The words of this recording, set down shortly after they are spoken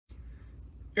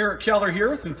Eric Keller here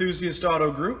with Enthusiast Auto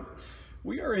Group.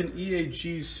 We are in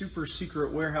EAG's super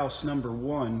secret warehouse number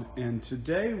 1, and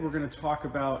today we're going to talk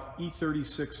about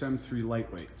E36 M3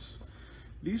 Lightweights.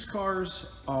 These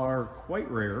cars are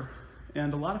quite rare,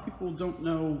 and a lot of people don't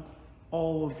know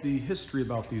all of the history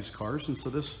about these cars, and so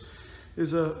this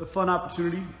is a fun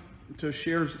opportunity to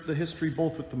share the history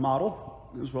both with the model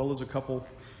as well as a couple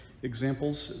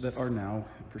examples that are now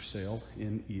for sale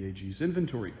in EAG's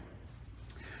inventory.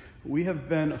 We have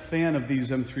been a fan of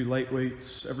these M3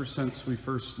 Lightweights ever since we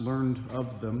first learned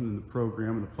of them in the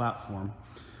program and the platform.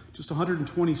 Just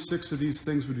 126 of these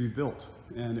things would be built,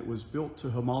 and it was built to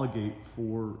homologate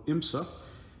for IMSA,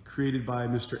 created by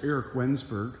Mr. Erik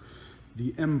Wensburg,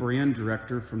 the M brand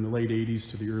director from the late 80s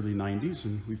to the early 90s,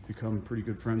 and we've become pretty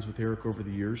good friends with Erik over the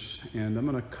years. And I'm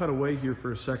going to cut away here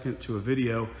for a second to a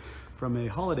video from a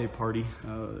holiday party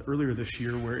earlier this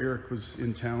year where Erik was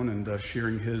in town and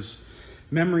sharing his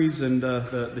memories and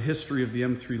the history of the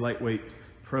M3 Lightweight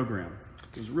program.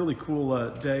 It was a really cool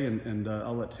day, and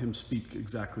I'll let him speak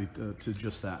exactly to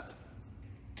just that.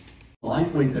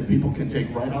 Lightweight that people can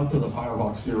take right out to the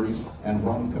Firehawk series and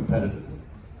run competitively.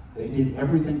 They did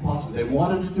everything possible. They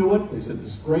wanted to do it. They said,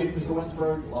 "This is great, Mr.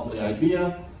 Wensburg, lovely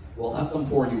idea. We'll have them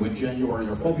for you in January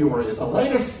or February at the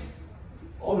latest."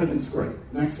 Everything's great.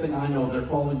 Next thing I know, they're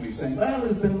calling me saying, "Well,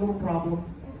 there's been a little problem.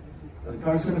 The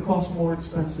car's going to cost more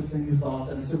expensive than you thought."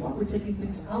 And I said, "Well, we're taking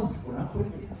things out. We're not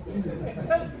putting things in."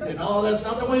 He said, "No, that's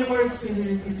not the way it works.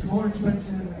 It's more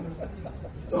expensive."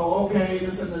 So, okay,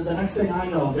 listen, the next thing I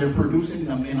know, they're producing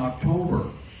them in October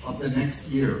of the next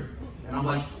year. And I'm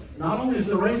like, not only is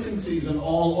the racing season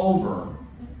all over,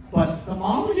 but the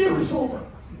model year is over.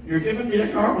 You're giving me a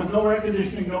car with no air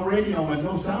conditioning, no radio, and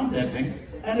no sound deadening,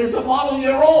 and it's a model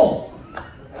year old.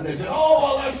 And they say, "Oh,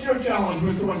 well, that's your challenge,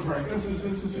 Mr. Wensburg. This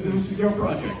is your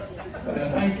project."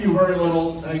 Thank you very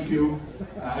little. Thank you.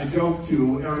 I joked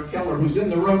to Eric Keller, who's in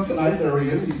the room tonight. There he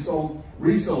is. He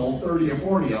resold 30 or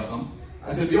 40 of them.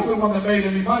 I said, "The only one that made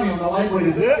any money on the Lightweight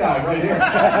is this guy right here."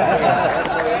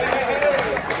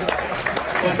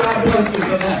 But God bless you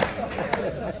for that.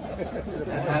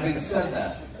 And having said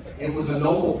that, it was a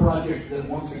noble project that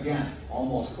once again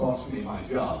almost cost me my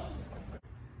job.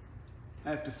 I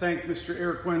have to thank Mr.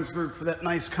 Erik Wensburg for that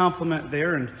nice compliment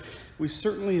there, and we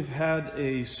certainly have had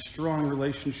a strong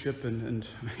relationship and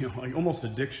like almost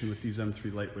addiction with these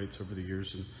M3 Lightweights over the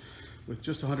years. And with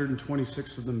just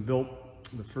 126 of them built,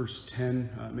 the first 10,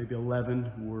 maybe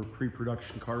 11 were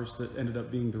pre-production cars that ended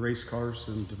up being the race cars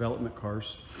and development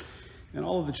cars. And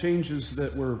all of the changes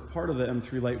that were part of the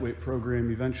M3 Lightweight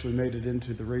program eventually made it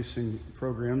into the racing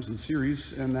programs and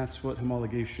series, and that's what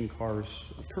homologation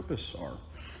cars' purpose are.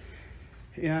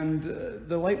 And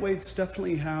the Lightweights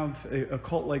definitely have a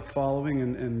cult-like following,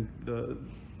 and the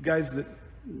guys that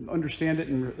understand it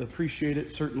and appreciate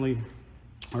it certainly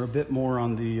are a bit more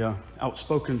on the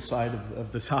outspoken side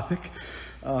of the topic.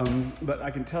 But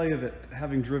I can tell you that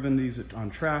having driven these on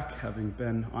track, having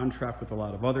been on track with a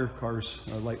lot of other cars,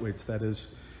 Lightweights that is,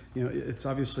 it's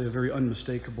obviously a very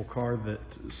unmistakable car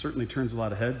that certainly turns a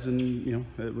lot of heads, and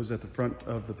it was at the front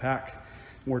of the pack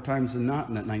more times than not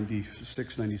in that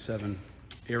 96, 97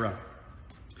 era.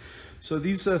 So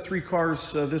these three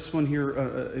cars, this one here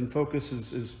in focus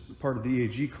is part of the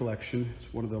EAG collection.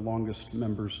 It's one of the longest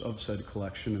members of said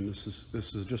collection, and this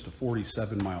is just a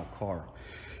 47-mile car.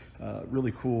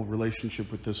 Really cool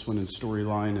relationship with this one and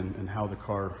storyline and how the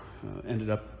car ended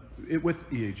up with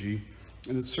EAG.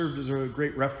 And it served as a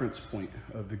great reference point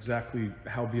of exactly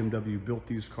how BMW built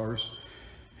these cars.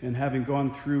 And having gone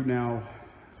through now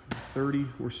 30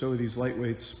 or so of these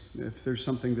Lightweights, if there's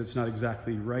something that's not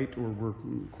exactly right or we're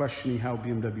questioning how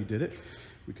BMW did it,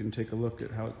 we can take a look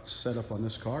at how it's set up on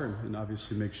this car and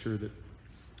obviously make sure that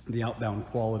the outbound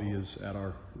quality is at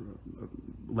our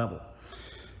level.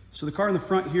 So the car in the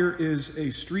front here is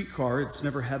a street car. It's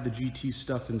never had the GT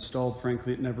stuff installed.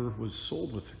 Frankly, it never was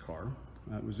sold with the car.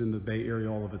 It was in the Bay Area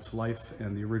all of its life,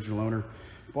 and the original owner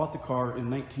bought the car in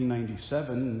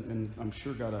 1997 and I'm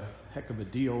sure got a heck of a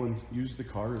deal and used the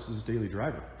car as his daily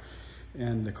driver.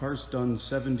 And the car's done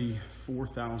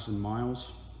 74,000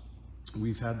 miles.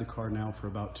 We've had the car now for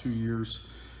about 2 years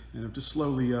and have just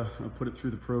slowly put it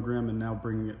through the program and now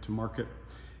bringing it to market.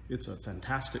 It's a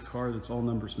fantastic car that's all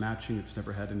numbers matching. It's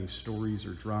never had any stories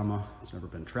or drama. It's never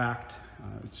been tracked.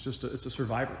 It's a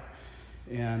survivor.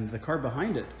 And the car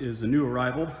behind it is a new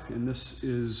arrival, and this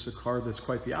is a car that's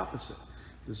quite the opposite.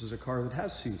 This is a car that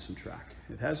has seen some track.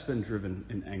 It has been driven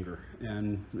in anger,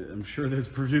 and I'm sure that's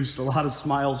produced a lot of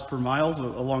smiles per miles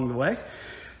along the way.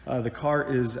 The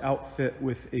car is outfit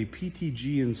with a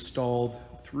PTG installed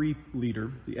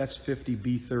 3-liter, the S50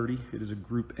 B30. It is a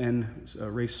Group N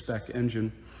race spec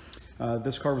engine.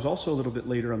 This car was also a little bit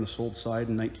later on the sold side.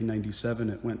 In 1997,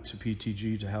 it went to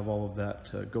PTG to have all of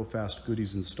that Go Fast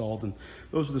goodies installed. And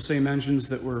those are the same engines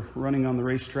that were running on the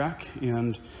racetrack.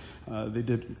 And they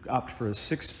did opt for a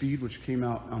 6-speed, which came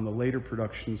out on the later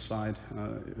production side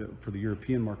for the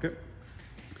European market.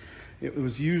 It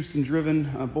was used and driven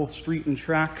both street and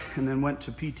track, and then went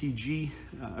to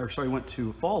went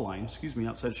to Fall Line,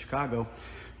 outside Chicago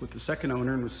with the second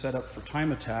owner, and was set up for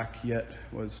time attack, yet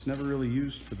was never really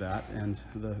used for that. And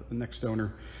the next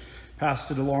owner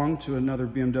passed it along to another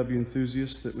BMW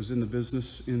enthusiast that was in the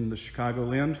business in the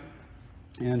Chicagoland.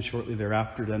 And shortly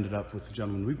thereafter, it ended up with the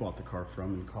gentleman we bought the car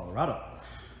from in Colorado,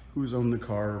 who's owned the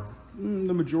car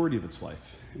the majority of its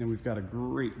life. And we've got a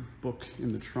great book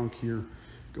in the trunk here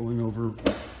going over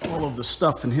all of the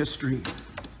stuff and history,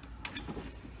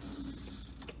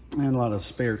 and a lot of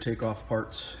spare takeoff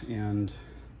parts and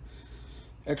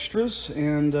extras.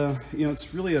 And you know,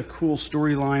 it's really a cool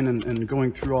storyline, and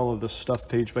going through all of this stuff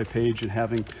page by page and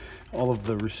having all of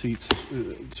the receipts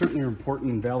certainly are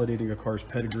important in validating a car's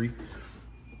pedigree.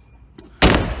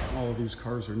 All of these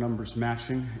cars are numbers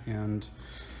matching, and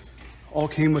all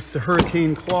came with the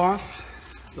Hurricane cloth.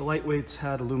 The lightweights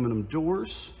had aluminum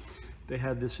doors. They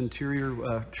had this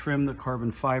interior trim, the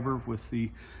carbon fiber, with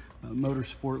the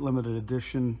Motorsport limited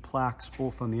edition plaques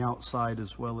both on the outside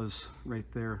as well as right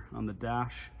there on the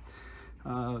dash.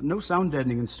 No sound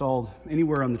deadening installed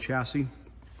anywhere on the chassis.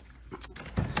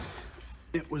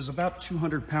 It was about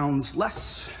 200 pounds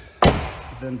less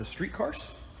than the street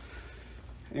cars,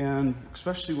 and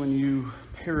especially when you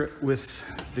pair it with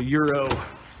the Euro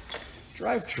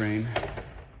drivetrain,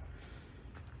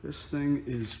 this thing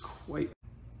is quite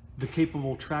the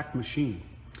capable track machine,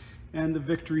 and the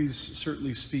victories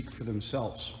certainly speak for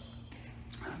themselves.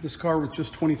 This car, with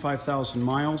just 25,000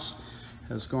 miles,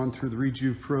 has gone through the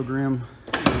Rejuve program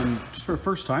just for the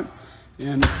first time,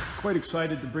 and quite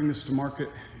excited to bring this to market.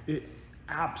 It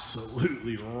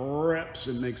absolutely rips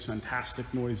and makes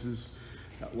fantastic noises.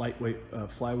 That lightweight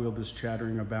flywheel is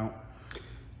chattering about.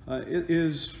 It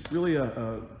is really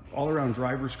a all-around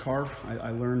driver's car. I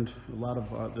learned a lot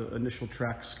of the initial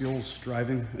track skills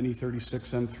driving an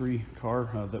E36 M3 car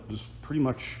that was pretty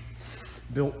much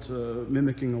built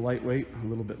mimicking a lightweight, a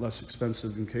little bit less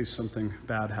expensive in case something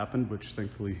bad happened, which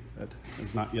thankfully that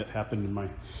has not yet happened in my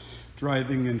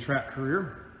driving and track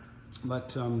career.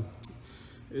 But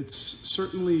it's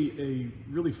certainly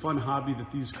a really fun hobby that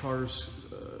these cars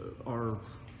are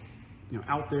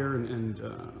out there and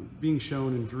being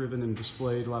shown and driven and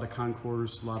displayed. A lot of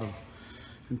concours, a lot of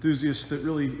enthusiasts that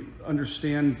really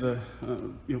understand the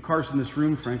cars in this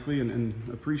room, frankly, and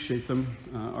appreciate them,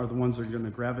 are the ones that are going to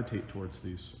gravitate towards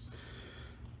these.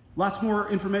 Lots more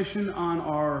information on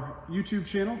our YouTube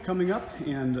channel coming up,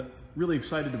 and really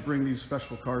excited to bring these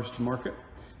special cars to market.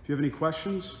 If you have any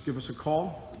questions, give us a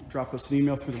call, drop us an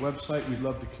email through the website. We'd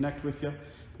love to connect with you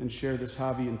and share this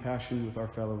hobby and passion with our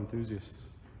fellow enthusiasts.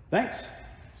 Thanks.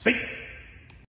 See you.